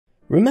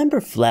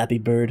Remember Flappy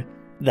Bird?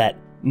 That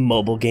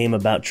mobile game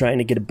about trying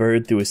to get a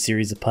bird through a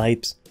series of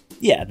pipes?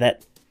 Yeah,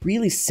 that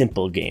really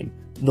simple game.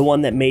 The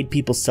one that made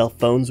people sell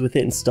phones with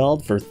it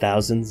installed for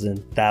thousands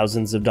and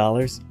thousands of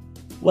dollars?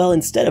 Well,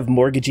 instead of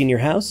mortgaging your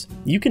house,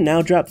 you can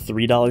now drop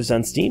 $3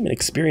 on Steam and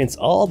experience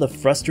all the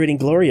frustrating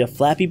glory of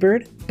Flappy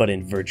Bird, but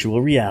in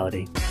virtual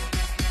reality.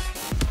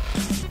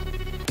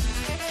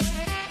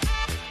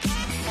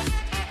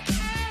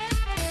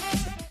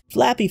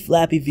 Flappy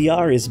Flappy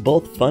VR is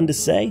both fun to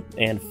say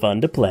and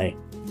fun to play.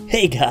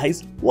 Hey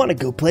guys, wanna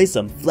go play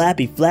some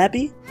Flappy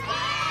Flappy?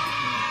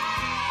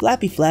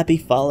 Flappy Flappy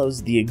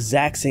follows the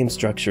exact same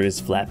structure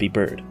as Flappy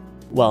Bird.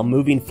 While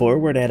moving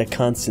forward at a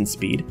constant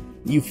speed,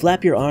 you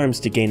flap your arms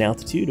to gain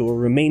altitude or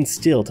remain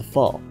still to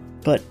fall.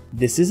 But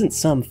this isn't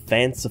some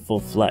fanciful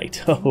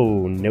flight,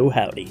 oh no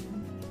howdy.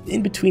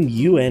 In between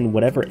you and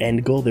whatever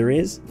end goal there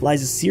is,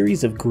 lies a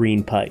series of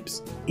green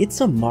pipes.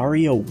 It's a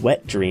Mario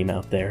wet dream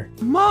out there.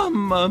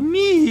 Mamma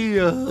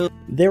mia!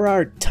 There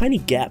are tiny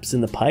gaps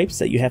in the pipes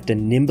that you have to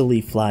nimbly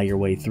fly your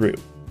way through.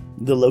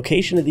 The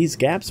location of these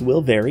gaps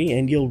will vary,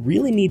 and you'll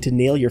really need to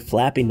nail your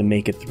flapping to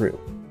make it through.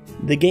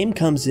 The game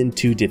comes in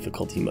two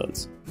difficulty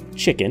modes.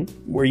 Chicken,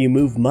 where you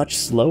move much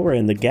slower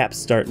and the gaps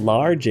start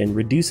large and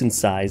reduce in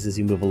size as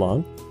you move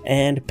along,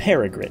 and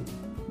Peregrine,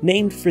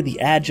 named for the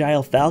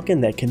agile falcon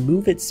that can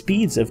move at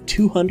speeds of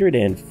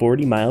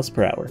 240 miles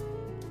per hour.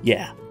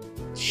 Yeah,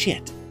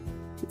 shit.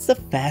 It's the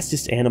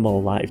fastest animal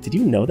alive, did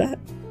you know that?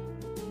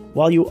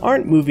 While you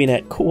aren't moving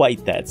at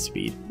quite that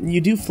speed,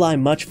 you do fly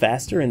much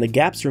faster and the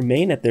gaps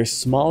remain at their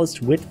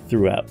smallest width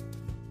throughout.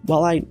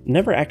 While I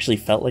never actually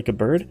felt like a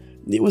bird,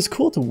 it was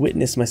cool to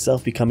witness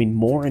myself becoming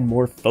more and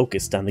more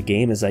focused on the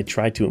game as I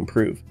tried to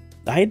improve.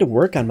 I had to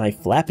work on my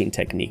flapping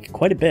technique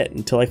quite a bit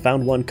until I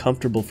found one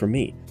comfortable for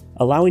me,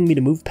 allowing me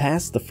to move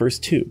past the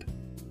first tube.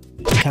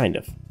 Kind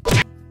of.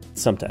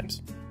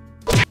 Sometimes.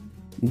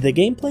 The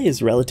gameplay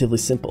is relatively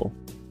simple,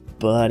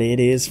 but it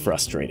is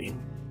frustrating.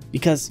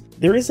 Because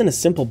there isn't a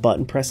simple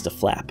button press to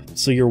flap,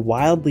 so you're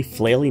wildly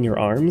flailing your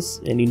arms,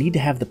 and you need to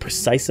have the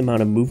precise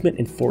amount of movement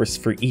and force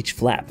for each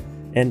flap,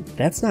 and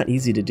that's not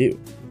easy to do.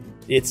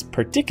 It's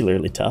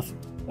particularly tough,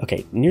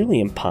 okay, nearly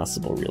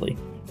impossible really,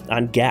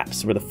 on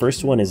gaps where the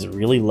first one is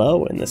really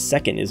low and the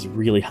second is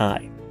really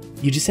high.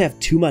 You just have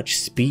too much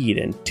speed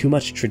and too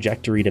much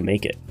trajectory to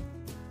make it.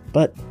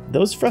 But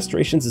those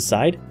frustrations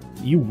aside,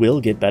 you will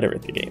get better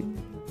at the game.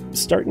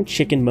 Start in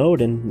chicken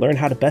mode and learn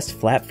how to best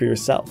flap for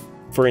yourself.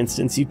 For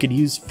instance, you could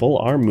use full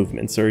arm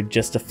movements or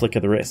just a flick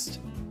of the wrist.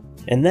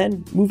 And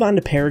then move on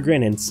to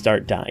Peregrine and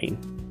start dying.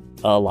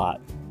 A lot.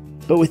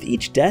 But with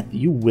each death,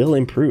 you will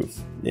improve.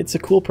 It's a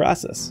cool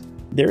process.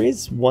 There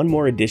is one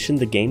more addition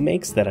the game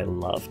makes that I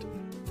loved.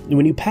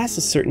 When you pass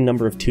a certain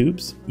number of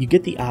tubes, you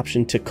get the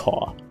option to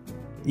caw.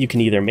 You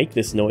can either make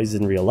this noise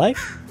in real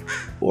life,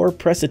 or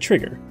press a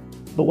trigger,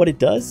 but what it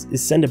does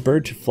is send a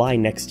bird to fly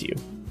next to you.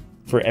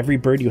 For every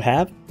bird you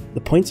have,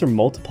 the points are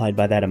multiplied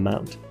by that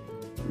amount.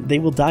 They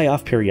will die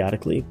off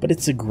periodically, but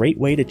it's a great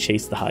way to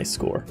chase the high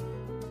score.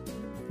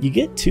 You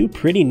get two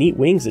pretty neat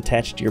wings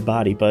attached to your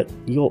body, but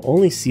you'll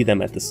only see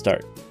them at the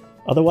start.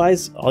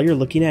 Otherwise, all you're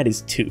looking at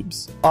is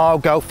tubes. Oh,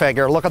 go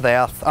figure, look at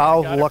that.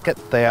 Oh, look at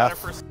that.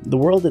 The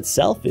world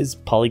itself is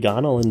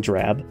polygonal and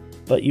drab,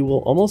 but you will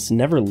almost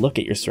never look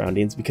at your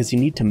surroundings because you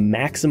need to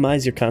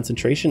maximize your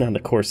concentration on the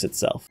course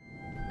itself.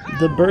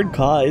 The bird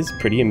caw is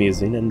pretty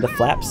amusing and the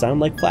flaps sound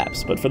like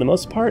flaps, but for the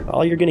most part,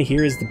 all you're going to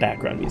hear is the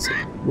background music,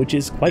 which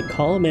is quite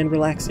calm and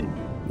relaxing.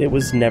 It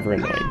was never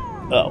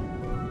annoying. Oh,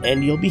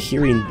 and you'll be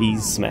hearing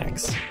these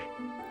smacks.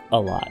 A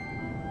lot.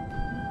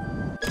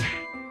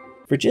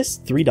 For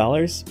just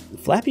 $3,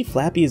 Flappy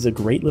Flappy is a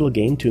great little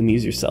game to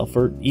amuse yourself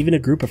or even a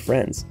group of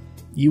friends.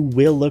 You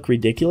will look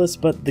ridiculous,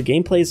 but the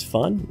gameplay is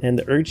fun, and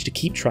the urge to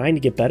keep trying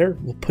to get better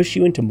will push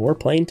you into more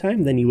playing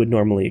time than you would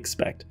normally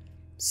expect.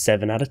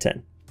 7 out of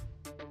 10.